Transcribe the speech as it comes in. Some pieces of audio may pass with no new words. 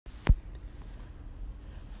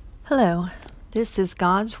Hello, this is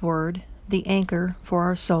God's Word, the Anchor for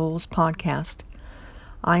Our Souls podcast.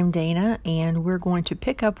 I'm Dana, and we're going to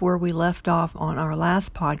pick up where we left off on our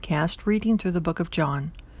last podcast, reading through the book of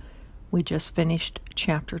John. We just finished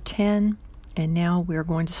chapter 10, and now we're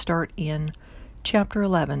going to start in chapter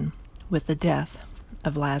 11 with the death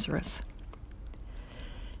of Lazarus.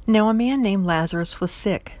 Now a man named Lazarus was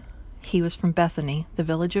sick. He was from Bethany, the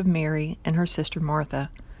village of Mary and her sister Martha.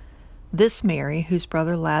 This Mary, whose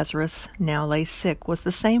brother Lazarus now lay sick, was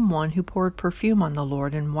the same one who poured perfume on the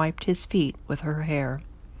Lord and wiped his feet with her hair.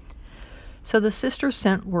 So the sisters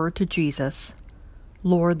sent word to Jesus,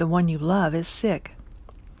 "Lord, the one you love is sick."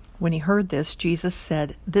 When he heard this, Jesus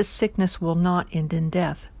said, "This sickness will not end in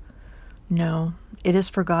death. No, it is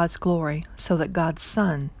for God's glory, so that God's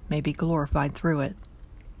Son may be glorified through it."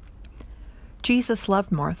 Jesus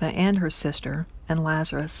loved Martha and her sister and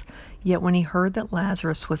Lazarus, yet when he heard that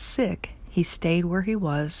Lazarus was sick, he stayed where he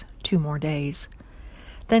was 2 more days.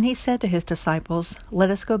 Then he said to his disciples,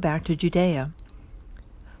 "Let us go back to Judea."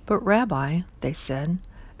 "But Rabbi," they said,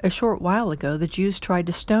 "a short while ago the Jews tried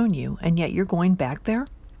to stone you, and yet you're going back there?"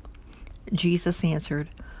 Jesus answered,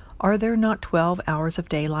 "Are there not 12 hours of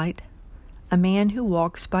daylight? A man who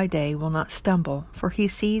walks by day will not stumble, for he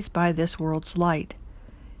sees by this world's light.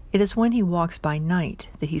 It is when he walks by night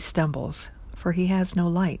that he stumbles, for he has no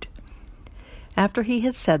light." After he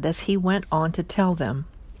had said this, he went on to tell them,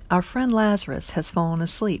 "Our friend Lazarus has fallen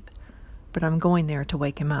asleep, but I'm going there to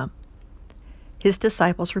wake him up." His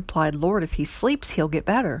disciples replied, "Lord, if he sleeps, he'll get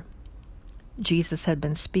better." Jesus had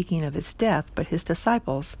been speaking of his death, but his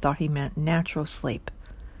disciples thought he meant natural sleep.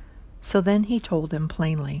 So then he told them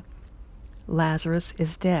plainly, "Lazarus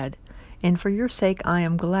is dead, and for your sake I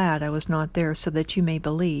am glad I was not there, so that you may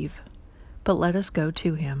believe. But let us go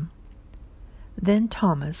to him." Then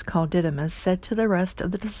Thomas, called Didymus, said to the rest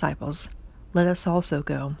of the disciples, "Let us also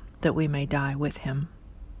go, that we may die with him."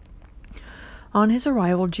 On his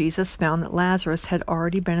arrival, Jesus found that Lazarus had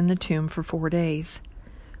already been in the tomb for 4 days.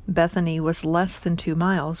 Bethany was less than 2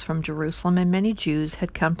 miles from Jerusalem, and many Jews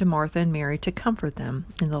had come to Martha and Mary to comfort them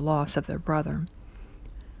in the loss of their brother.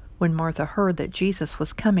 When Martha heard that Jesus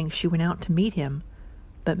was coming, she went out to meet him,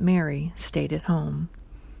 but Mary stayed at home.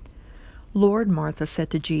 "Lord," Martha said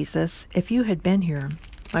to Jesus, "if you had been here,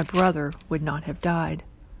 my brother would not have died.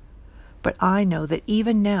 But I know that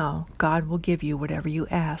even now God will give you whatever you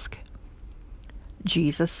ask."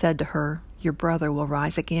 Jesus said to her, "Your brother will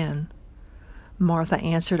rise again." Martha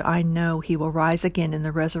answered, "I know he will rise again in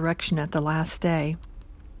the resurrection at the last day."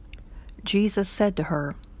 Jesus said to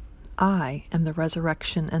her, "I am the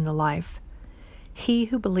resurrection and the life. He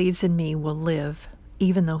who believes in me will live,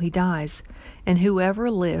 even though he dies, and whoever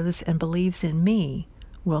lives and believes in me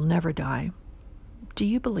will never die. Do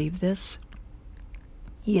you believe this?"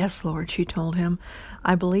 "Yes, Lord," she told him.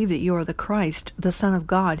 "I believe that you are the Christ, the Son of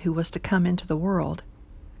God, who was to come into the world."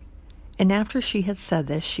 And after she had said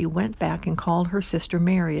this, she went back and called her sister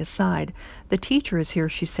Mary aside. "The teacher is here,"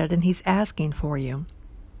 she said, "and he's asking for you."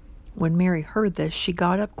 When Mary heard this, she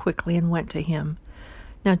got up quickly and went to him.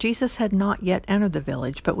 Now Jesus had not yet entered the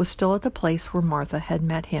village, but was still at the place where Martha had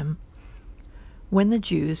met him. When the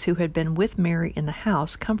Jews who had been with Mary in the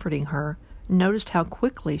house, comforting her, noticed how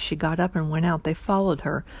quickly she got up and went out, they followed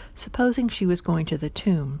her, supposing she was going to the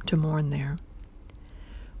tomb to mourn there.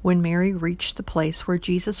 When Mary reached the place where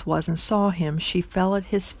Jesus was and saw him, she fell at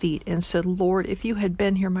his feet and said, "Lord, if you had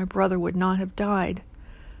been here, my brother would not have died."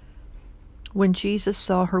 When Jesus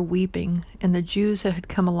saw her weeping, and the Jews that had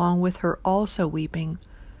come along with her also weeping,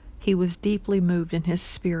 he was deeply moved in his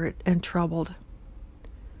spirit and troubled.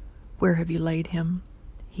 "Where have you laid him?"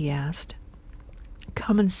 he asked.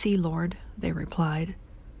 "Come and see, Lord," they replied.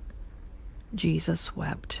 Jesus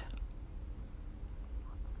wept.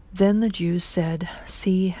 Then the Jews said,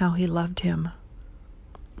 "See how he loved him."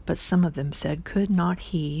 But some of them said, "Could not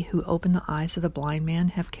he who opened the eyes of the blind man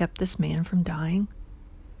have kept this man from dying?"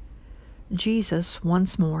 Jesus,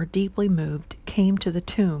 once more deeply moved, came to the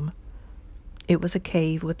tomb. It was a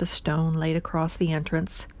cave with a stone laid across the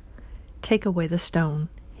entrance. "Take away the stone,"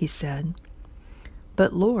 he said.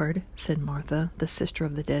 "But Lord," said Martha, the sister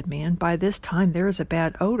of the dead man, "by this time there is a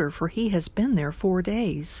bad odor, for he has been there 4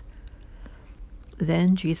 days."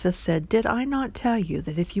 Then Jesus said, "Did I not tell you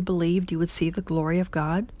that if you believed you would see the glory of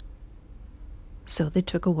God?" So they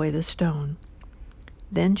took away the stone.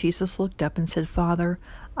 Then Jesus looked up and said, "Father,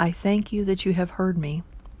 I thank you that you have heard me.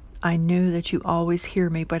 I knew that you always hear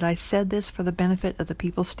me, but I said this for the benefit of the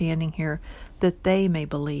people standing here, that they may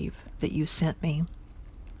believe that you sent me."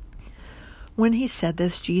 When he said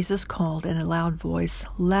this, Jesus called in a loud voice,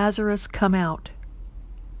 "Lazarus, come out."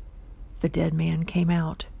 The dead man came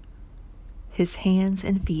out. his hands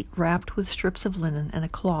and feet wrapped with strips of linen and a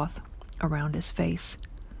cloth around his face.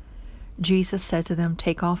 Jesus said to them,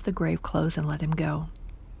 "Take off the grave clothes and let him go."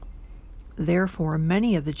 Therefore,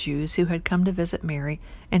 many of the Jews who had come to visit Mary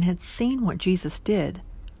and had seen what Jesus did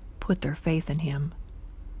put their faith in him.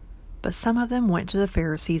 But some of them went to the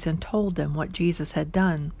Pharisees and told them what Jesus had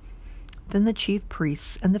done. Then the chief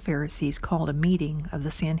priests and the Pharisees called a meeting of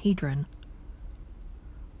the Sanhedrin.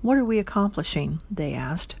 "What are we accomplishing?" they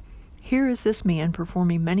asked. "Here is this man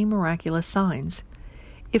performing many miraculous signs.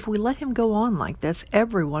 If we let him go on like this,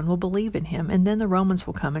 everyone will believe in him, and then the Romans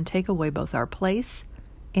will come and take away both our place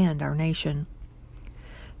and our nation."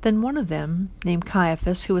 Then one of them, named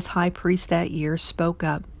Caiaphas, who was high priest that year, spoke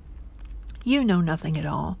up. "You know nothing at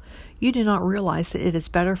all. You do not realize that it is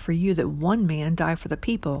better for you that one man die for the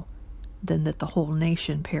people than that the whole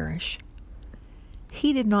nation perish."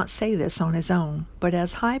 He did not say this on his own, but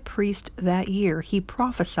as high priest that year he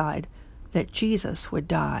prophesied that Jesus would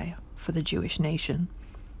die for the Jewish nation,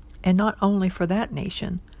 and not only for that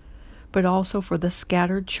nation, but also for the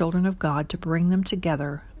scattered children of God, to bring them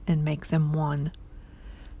together and make them one.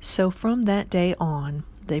 So from that day on,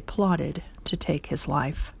 they plotted to take his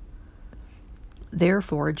life.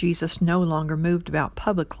 Therefore, Jesus no longer moved about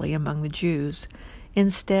publicly among the Jews.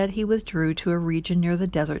 Instead, he withdrew to a region near the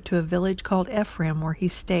desert, to a village called Ephraim, where he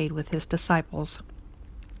stayed with his disciples.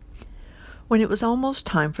 When it was almost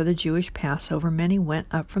time for the Jewish Passover, many went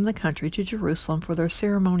up from the country to Jerusalem for their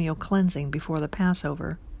ceremonial cleansing before the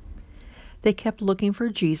Passover. They kept looking for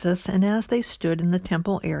Jesus, and as they stood in the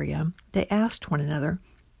temple area, they asked one another,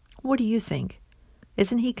 "What do you think?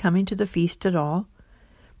 Isn't he coming to the feast at all?"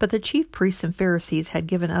 But the chief priests and Pharisees had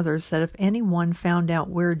given others that if anyone found out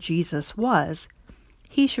where Jesus was,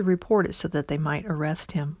 he should report it so that they might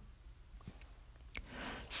arrest him.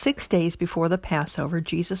 6 days before the Passover,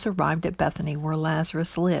 Jesus arrived at Bethany, where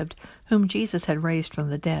Lazarus lived, whom Jesus had raised from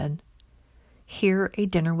the dead. Here a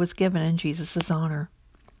dinner was given in Jesus' honor.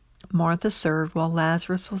 Martha served, while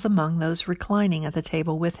Lazarus was among those reclining at the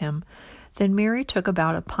table with him. Then Mary took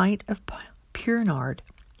about a pint of pure nard,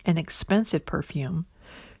 an expensive perfume.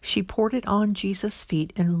 She poured it on Jesus'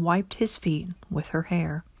 feet and wiped his feet with her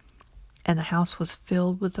hair, and the house was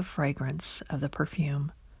filled with the fragrance of the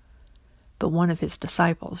perfume. But one of his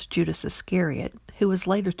disciples, Judas Iscariot, who was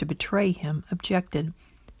later to betray him, objected.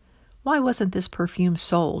 "Why wasn't this perfume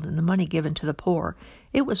sold and the money given to the poor?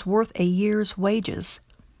 It was worth a year's wages."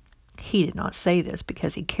 He did not say this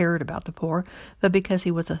because he cared about the poor, but because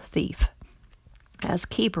he was a thief. As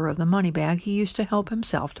keeper of the money bag, he used to help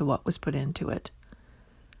himself to what was put into it.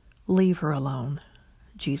 "Leave her alone,"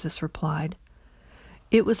 Jesus replied.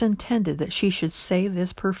 "It was intended that she should save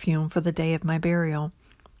this perfume for the day of my burial.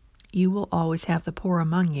 You will always have the poor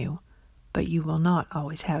among you, but you will not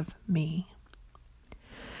always have me."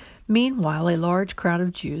 Meanwhile, a large crowd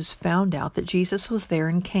of Jews found out that Jesus was there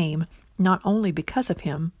and came, not only because of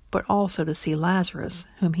him, but also to see Lazarus,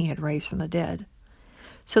 whom he had raised from the dead.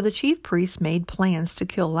 So the chief priests made plans to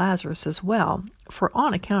kill Lazarus as well, for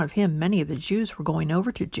on account of him many of the Jews were going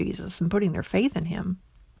over to Jesus and putting their faith in him.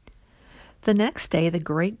 The next day the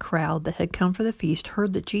great crowd that had come for the feast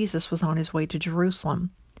heard that Jesus was on his way to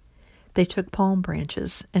Jerusalem. They took palm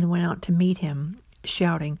branches and went out to meet him,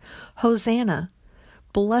 shouting, "Hosanna!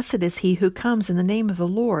 Blessed is he who comes in the name of the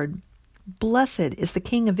Lord! Blessed is the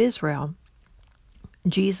King of Israel!"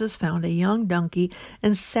 Jesus found a young donkey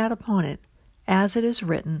and sat upon it, as it is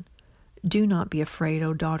written, "Do not be afraid,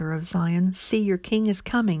 O daughter of Zion. See, your king is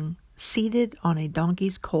coming, seated on a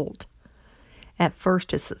donkey's colt." At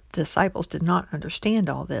first his disciples did not understand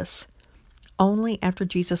all this. Only after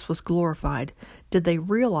Jesus was glorified did they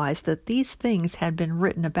realize that these things had been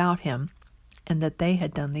written about him, and that they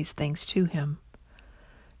had done these things to him.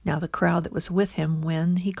 Now the crowd that was with him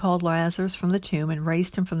when he called Lazarus from the tomb and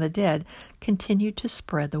raised him from the dead continued to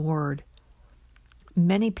spread the word.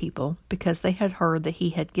 Many people, because they had heard that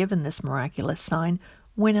he had given this miraculous sign,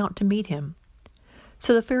 went out to meet him.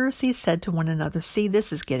 So the Pharisees said to one another, "See,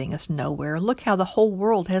 this is getting us nowhere. Look how the whole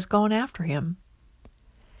world has gone after him."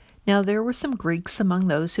 Now there were some Greeks among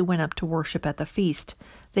those who went up to worship at the feast.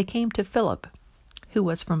 They came to Philip, who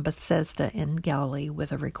was from Bethsaida in Galilee,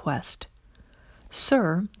 with a request.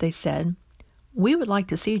 "Sir," they said, "we would like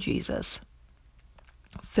to see Jesus."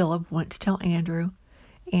 Philip went to tell Andrew.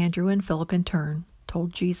 Andrew and Philip in turn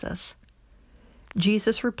told Jesus.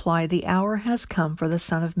 Jesus replied, "The hour has come for the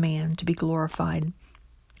Son of Man to be glorified.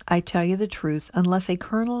 I tell you the truth, unless a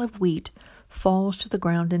kernel of wheat falls to the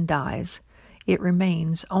ground and dies, it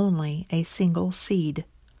remains only a single seed.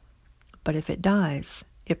 But if it dies,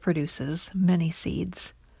 it produces many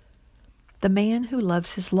seeds. The man who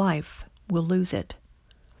loves his life will lose it,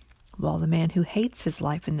 while the man who hates his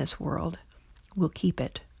life in this world will keep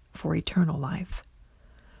it for eternal life.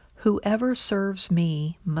 Whoever serves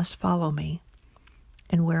me must follow me,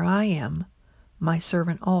 and where I am, my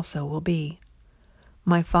servant also will be.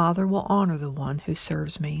 My Father will honor the one who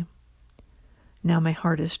serves me. Now my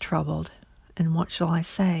heart is troubled, and what shall I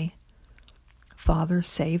say? Father,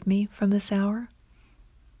 save me from this hour?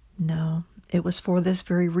 No, it was for this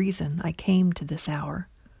very reason I came to this hour.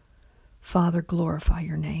 Father, glorify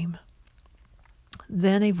your name.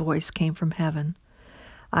 Then a voice came from heaven.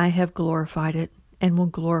 I have glorified it and will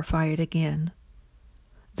glorify it again.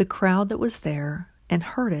 The crowd that was there and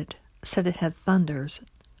heard it said it had thunders.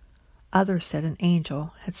 Others said an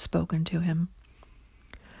angel had spoken to him.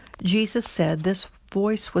 Jesus said, this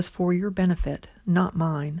voice was for your benefit, not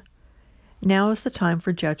mine. Now is the time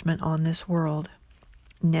for judgment on this world.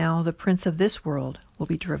 Now the prince of this world will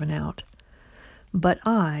be driven out. But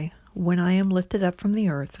I, when I am lifted up from the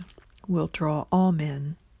earth, will draw all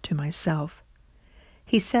men to myself.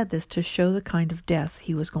 He said this to show the kind of death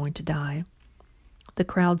he was going to die. The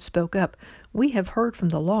crowd spoke up, We have heard from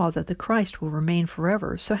the law that the Christ will remain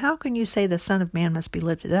forever, so how can you say the Son of Man must be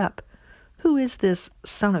lifted up? Who is this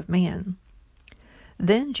Son of Man?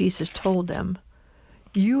 Then Jesus told them,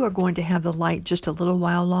 You are going to have the light just a little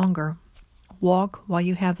while longer. Walk while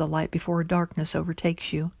you have the light before darkness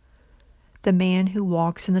overtakes you. The man who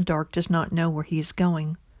walks in the dark does not know where he is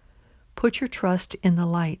going. Put your trust in the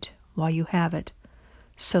light while you have it,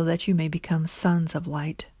 so that you may become sons of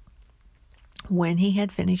light. When he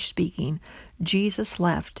had finished speaking, Jesus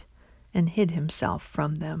left and hid himself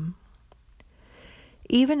from them.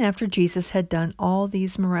 Even after Jesus had done all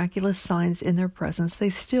these miraculous signs in their presence, they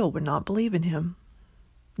still would not believe in him.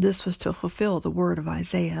 This was to fulfill the word of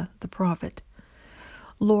Isaiah the prophet.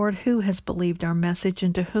 Lord, who has believed our message,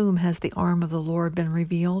 and to whom has the arm of the Lord been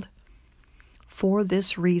revealed? For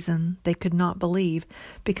this reason they could not believe,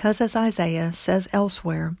 because as Isaiah says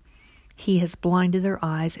elsewhere, He has blinded their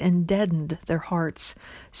eyes and deadened their hearts,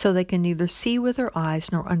 so they can neither see with their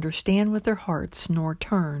eyes nor understand with their hearts, nor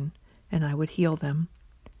turn, and I would heal them.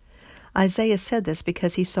 Isaiah said this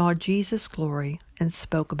because he saw Jesus' glory and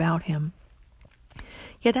spoke about him.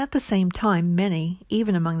 Yet at the same time, many,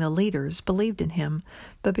 even among the leaders, believed in him,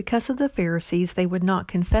 but because of the Pharisees they would not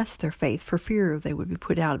confess their faith for fear they would be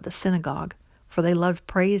put out of the synagogue, for they loved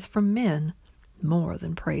praise from men more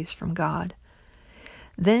than praise from God.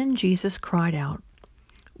 Then Jesus cried out,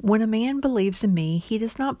 When a man believes in me, he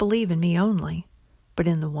does not believe in me only, but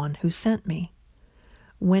in the one who sent me.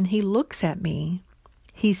 When he looks at me,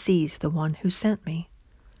 he sees the one who sent me.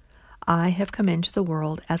 I have come into the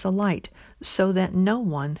world as a light, so that no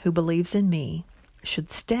one who believes in me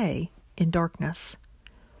should stay in darkness.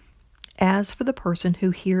 As for the person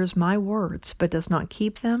who hears my words but does not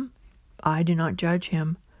keep them, I do not judge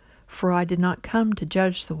him, for I did not come to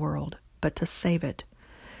judge the world, but to save it.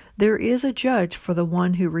 There is a judge for the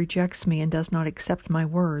one who rejects me and does not accept my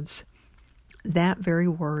words. That very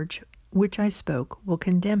word which I spoke will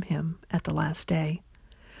condemn him at the last day.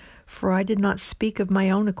 For I did not speak of my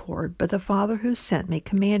own accord, but the Father who sent me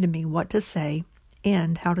commanded me what to say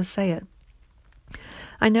and how to say it.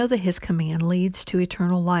 I know that his command leads to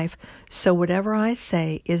eternal life, so whatever I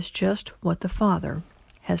say is just what the Father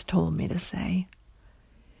has told me to say.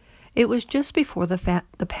 It was just before the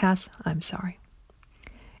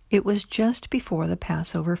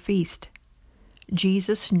Passover feast.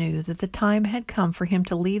 Jesus knew that the time had come for him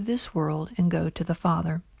to leave this world and go to the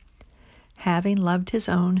Father. Having loved his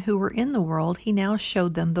own who were in the world, he now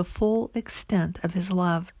showed them the full extent of his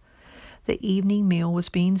love. The evening meal was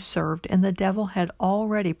being served, and the devil had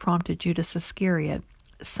already prompted Judas Iscariot,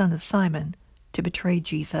 son of Simon, to betray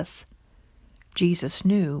Jesus. Jesus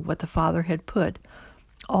knew what the Father had put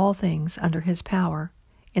all things under his power,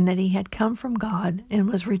 and that he had come from God and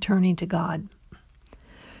was returning to God.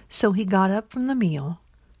 So he got up from the meal,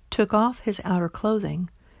 took off his outer clothing,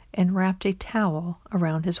 and wrapped a towel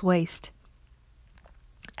around his waist.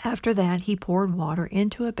 After that he poured water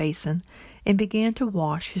into a basin and began to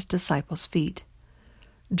wash his disciples' feet,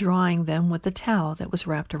 drying them with the towel that was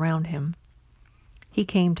wrapped around him. He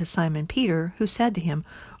came to Simon Peter, who said to him,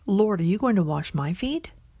 Lord, are you going to wash my feet?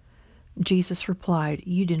 Jesus replied,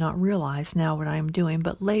 You do not realize now what I am doing,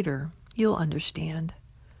 but later you'll understand.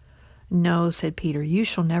 No, said Peter, you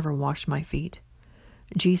shall never wash my feet.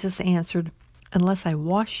 Jesus answered, Unless I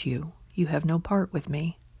wash you, you have no part with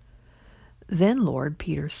me. Then Lord,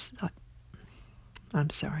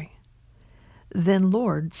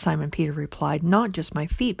 Simon Peter replied, Not just my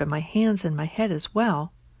feet, but my hands and my head as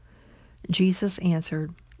well. Jesus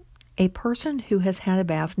answered, A person who has had a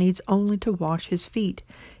bath needs only to wash his feet.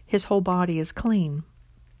 His whole body is clean.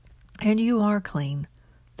 And you are clean,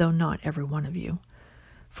 though not every one of you.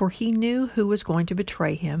 For he knew who was going to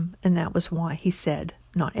betray him, and that was why he said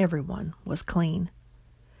not everyone was clean.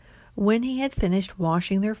 When he had finished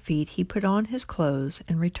washing their feet, he put on his clothes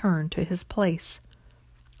and returned to his place.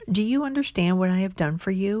 Do you understand what I have done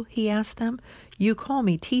for you? He asked them. You call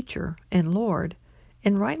me teacher and Lord,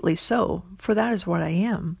 and rightly so, for that is what I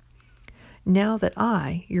am. Now that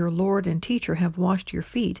I, your Lord and teacher, have washed your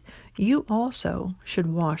feet, you also should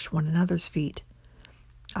wash one another's feet.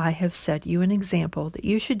 I have set you an example that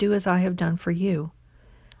you should do as I have done for you.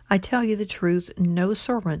 I tell you the truth, no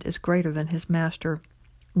servant is greater than his master,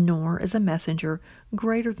 nor is a messenger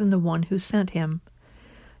greater than the one who sent him.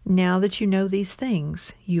 Now that you know these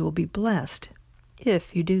things, you will be blessed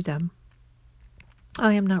if you do them.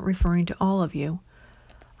 I am not referring to all of you.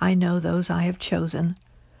 I know those I have chosen.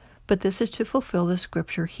 But this is to fulfill the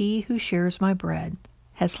scripture, he who shares my bread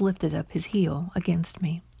has lifted up his heel against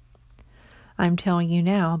me. I am telling you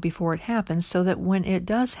now before it happens, so that when it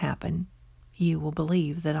does happen, you will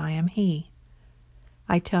believe that I am he.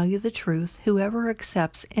 I tell you the truth, whoever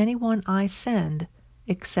accepts anyone I send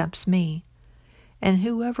accepts me, and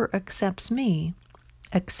whoever accepts me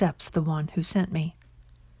accepts the one who sent me.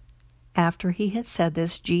 After he had said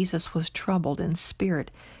this, Jesus was troubled in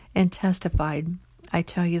spirit and testified, I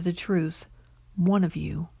tell you the truth, one of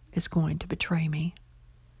you is going to betray me.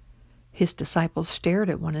 His disciples stared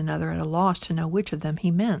at one another at a loss to know which of them he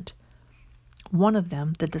meant. One of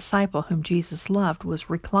them, the disciple whom Jesus loved, was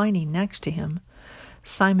reclining next to him.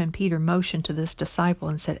 Simon Peter motioned to this disciple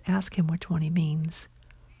and said, Ask him which one he means.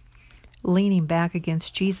 Leaning back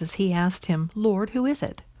against Jesus, he asked him, Lord, who is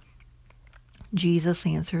it? Jesus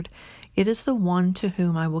answered, It is the one to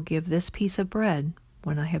whom I will give this piece of bread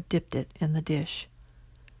when I have dipped it in the dish.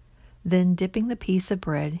 Then dipping the piece of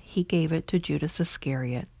bread, he gave it to Judas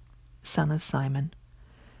Iscariot, son of Simon.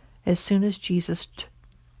 As soon as Judas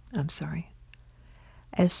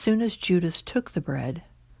took the bread,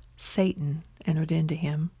 Satan entered into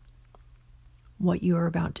him. What you are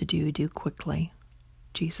about to do, do quickly,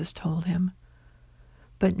 Jesus told him.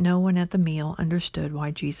 But no one at the meal understood why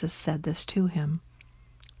Jesus said this to him.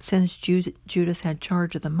 Since Judas had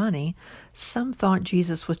charge of the money, some thought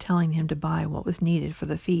Jesus was telling him to buy what was needed for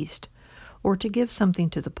the feast, or to give something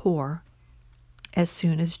to the poor. As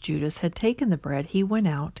soon as Judas had taken the bread, he went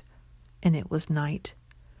out, and it was night.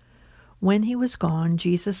 When he was gone,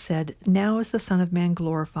 Jesus said, Now is the Son of Man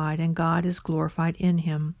glorified, and God is glorified in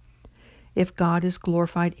him. If God is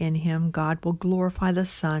glorified in him, God will glorify the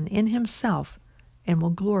Son in himself, and will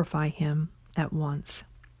glorify him at once.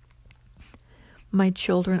 My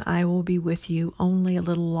children, I will be with you only a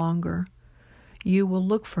little longer. You will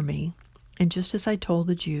look for me, and just as I told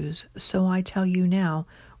the Jews, so I tell you now,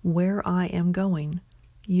 where I am going,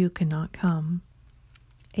 you cannot come.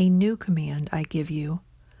 A new command I give you,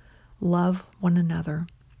 love one another.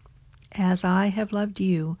 As I have loved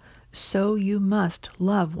you, so you must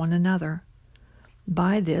love one another.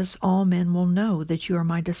 By this all men will know that you are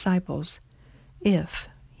my disciples, if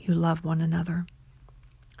you love one another.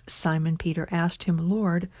 Simon Peter asked him,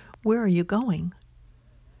 Lord, where are you going?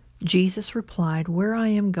 Jesus replied, Where I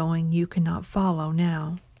am going you cannot follow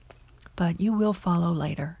now, but you will follow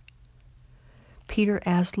later. Peter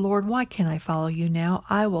asked, Lord, why can't I follow you now?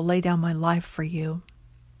 I will lay down my life for you.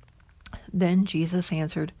 Then Jesus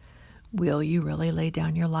answered, Will you really lay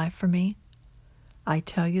down your life for me? I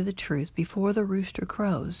tell you the truth, before the rooster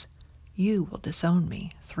crows, you will disown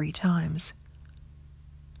me 3 times.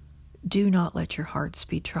 Do not let your hearts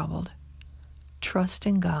be troubled. Trust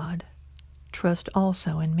in God. Trust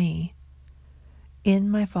also in me. In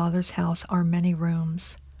my Father's house are many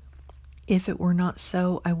rooms. If it were not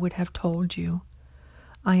so, I would have told you.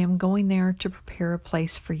 I am going there to prepare a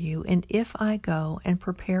place for you, and if I go and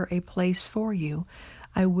prepare a place for you,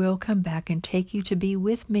 I will come back and take you to be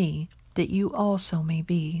with me, that you also may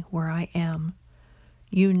be where I am.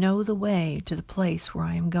 You know the way to the place where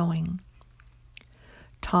I am going.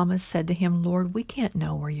 Thomas said to him, Lord, we can't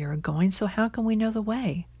know where you are going, so how can we know the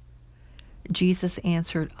way? Jesus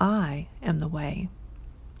answered, I am the way,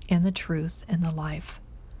 and the truth, and the life.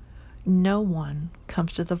 No one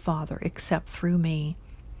comes to the Father except through me.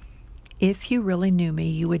 If you really knew me,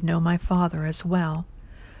 you would know my Father as well.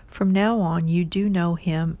 From now on you do know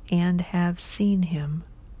him and have seen him.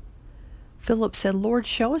 Philip said, Lord,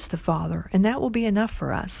 show us the Father, and that will be enough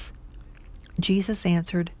for us. Jesus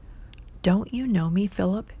answered, Don't you know me,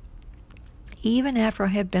 Philip? Even after I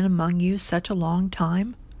have been among you such a long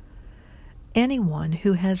time? Anyone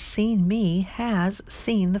who has seen me has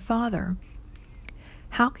seen the Father.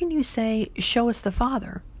 How can you say, Show us the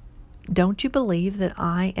Father? Don't you believe that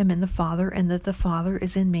I am in the Father and that the Father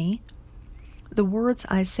is in me? The words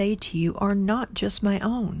I say to you are not just my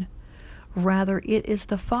own. Rather, it is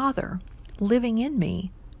the Father living in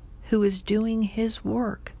me who is doing His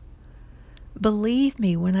work. Believe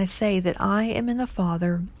me when I say that I am in the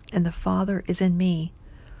Father and the Father is in me,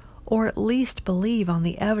 or at least believe on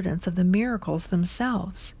the evidence of the miracles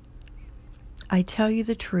themselves. I tell you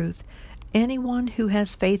the truth, anyone who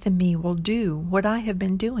has faith in me will do what I have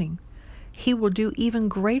been doing. He will do even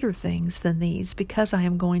greater things than these because I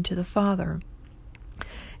am going to the Father.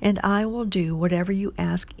 And I will do whatever you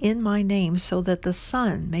ask in my name so that the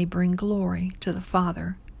Son may bring glory to the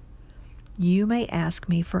Father. You may ask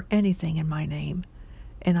me for anything in my name,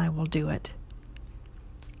 and I will do it.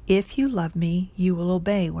 If you love me, you will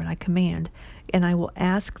obey what I command, and I will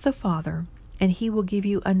ask the Father, and He will give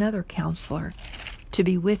you another counselor to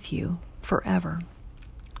be with you forever,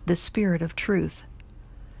 the Spirit of truth.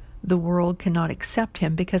 The world cannot accept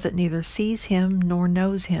Him because it neither sees Him nor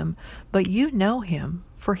knows Him, but you know Him,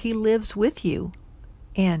 for He lives with you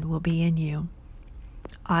and will be in you.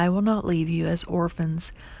 I will not leave you as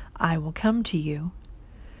orphans. I will come to you.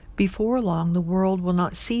 Before long the world will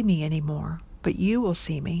not see me anymore, but you will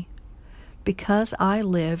see me. Because I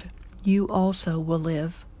live, you also will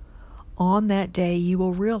live. On that day you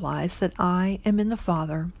will realize that I am in the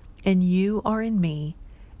Father, and you are in me,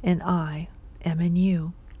 and I am in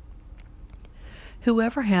you.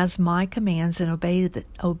 Whoever has my commands and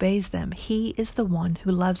obeys them, he is the one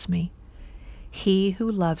who loves me. He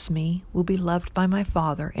who loves me will be loved by my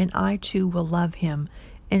Father, and I too will love him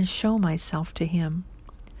and show myself to him.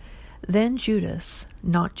 Then Judas,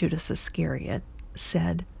 not Judas Iscariot,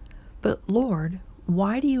 said, But Lord,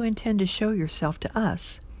 why do you intend to show yourself to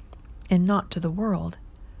us and not to the world?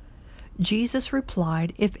 Jesus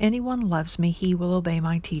replied, If anyone loves me, he will obey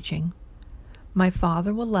my teaching. My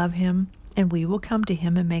Father will love him, and we will come to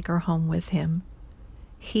him and make our home with him.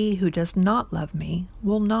 He who does not love me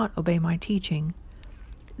will not obey my teaching.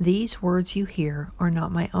 These words you hear are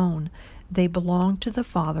not my own. They belong to the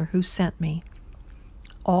Father who sent me.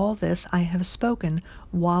 All this I have spoken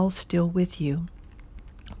while still with you.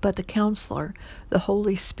 But the Counselor, the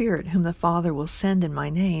Holy Spirit, whom the Father will send in my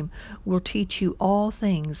name, will teach you all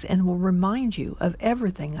things and will remind you of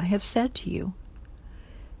everything I have said to you.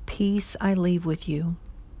 Peace I leave with you.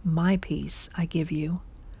 My peace I give you.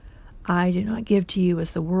 I do not give to you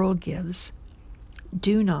as the world gives.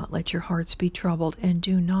 Do not let your hearts be troubled, and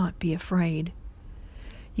do not be afraid.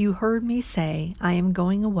 You heard me say, I am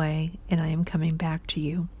going away, and I am coming back to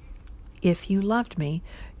you. If you loved me,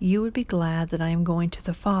 you would be glad that I am going to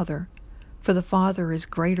the Father, for the Father is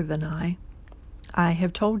greater than I. I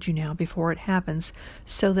have told you now before it happens,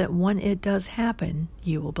 so that when it does happen,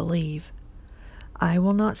 you will believe. I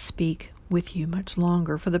will not speak with you much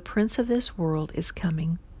longer, for the prince of this world is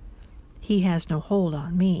coming. He has no hold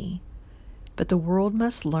on me, but the world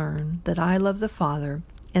must learn that I love the Father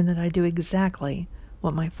and that I do exactly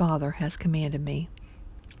what my Father has commanded me.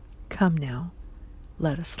 Come now,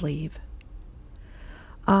 let us leave.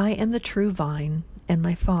 I am the true vine, and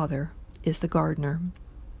my Father is the gardener.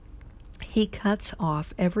 He cuts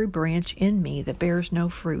off every branch in me that bears no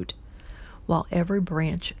fruit, while every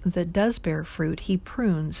branch that does bear fruit he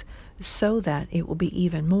prunes so that it will be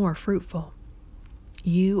even more fruitful.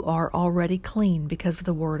 You are already clean because of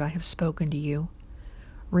the word I have spoken to you.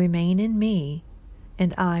 Remain in me,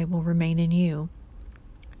 and I will remain in you.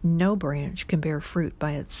 No branch can bear fruit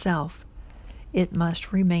by itself. It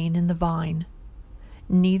must remain in the vine.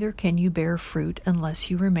 Neither can you bear fruit unless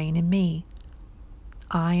you remain in me.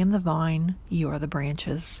 I am the vine, you are the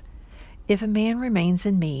branches. If a man remains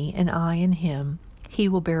in me and I in him, he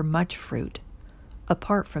will bear much fruit.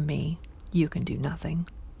 Apart from me, you can do nothing.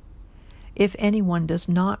 If anyone does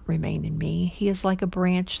not remain in me, he is like a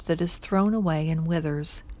branch that is thrown away and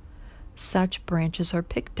withers. Such branches are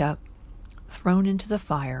picked up, thrown into the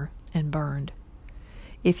fire, and burned.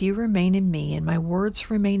 If you remain in me and my words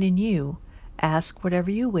remain in you, ask whatever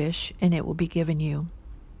you wish, and it will be given you.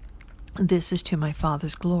 This is to my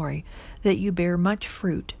Father's glory, that you bear much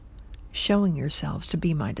fruit, showing yourselves to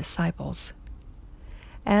be my disciples.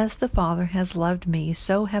 As the Father has loved me,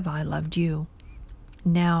 so have I loved you.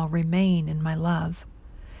 Now remain in my love.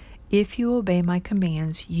 If you obey my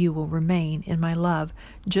commands, you will remain in my love,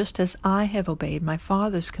 just as I have obeyed my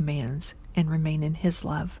Father's commands and remain in his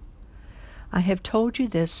love. I have told you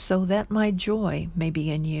this so that my joy may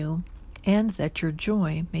be in you, and that your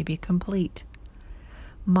joy may be complete.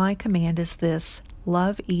 My command is this: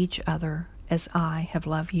 love each other as I have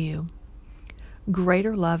loved you.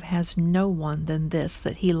 Greater love has no one than this,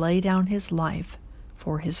 that he lay down his life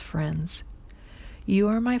for his friends. You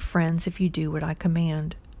are my friends if you do what I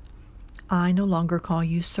command. I no longer call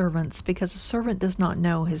you servants, because a servant does not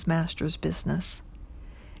know his master's business.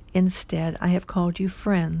 Instead, I have called you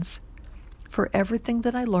friends, for everything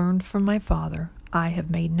that I learned from my Father I have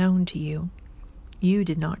made known to you. You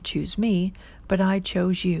did not choose me, but I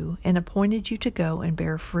chose you and appointed you to go and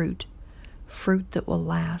bear fruit, fruit that will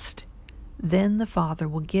last. Then the Father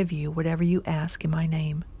will give you whatever you ask in my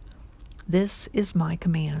name. This is my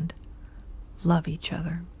command. Love each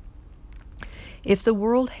other. If the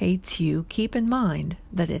world hates you, keep in mind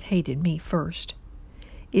that it hated me first.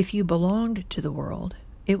 If you belonged to the world,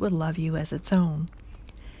 it would love you as its own.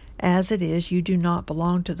 As it is, you do not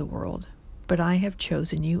belong to the world, but I have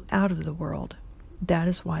chosen you out of the world. That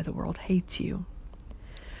is why the world hates you.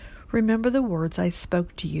 Remember the words I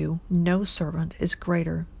spoke to you. No servant is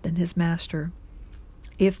greater than his master.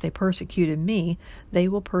 If they persecuted me, they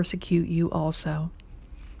will persecute you also.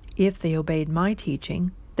 If they obeyed my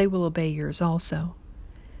teaching, they will obey yours also.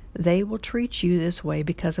 They will treat you this way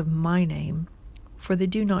because of my name, for they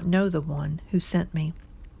do not know the one who sent me.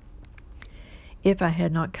 If I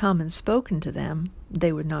had not come and spoken to them,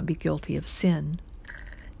 they would not be guilty of sin.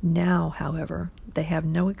 Now, however, they have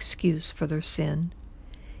no excuse for their sin.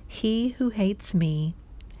 He who hates me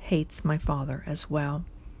hates my Father as well.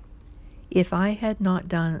 If I had not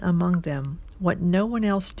done among them what no one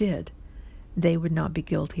else did, they would not be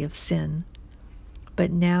guilty of sin.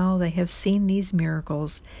 But now they have seen these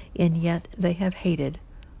miracles, and yet they have hated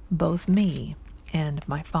both me and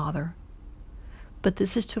my Father. But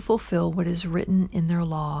this is to fulfill what is written in their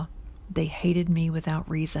law. They hated me without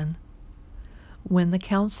reason. When the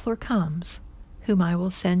Counselor comes, whom I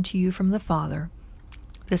will send to you from the Father,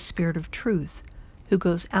 the Spirit of truth, who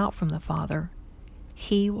goes out from the Father,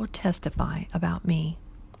 he will testify about me.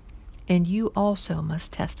 And you also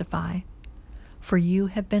must testify, for you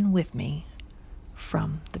have been with me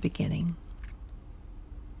from the beginning.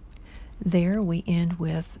 There we end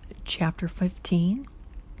with chapter 15.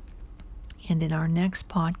 And in our next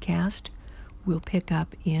podcast, we'll pick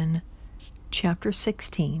up in chapter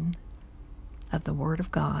 16 of the Word of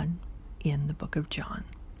God in the book of John.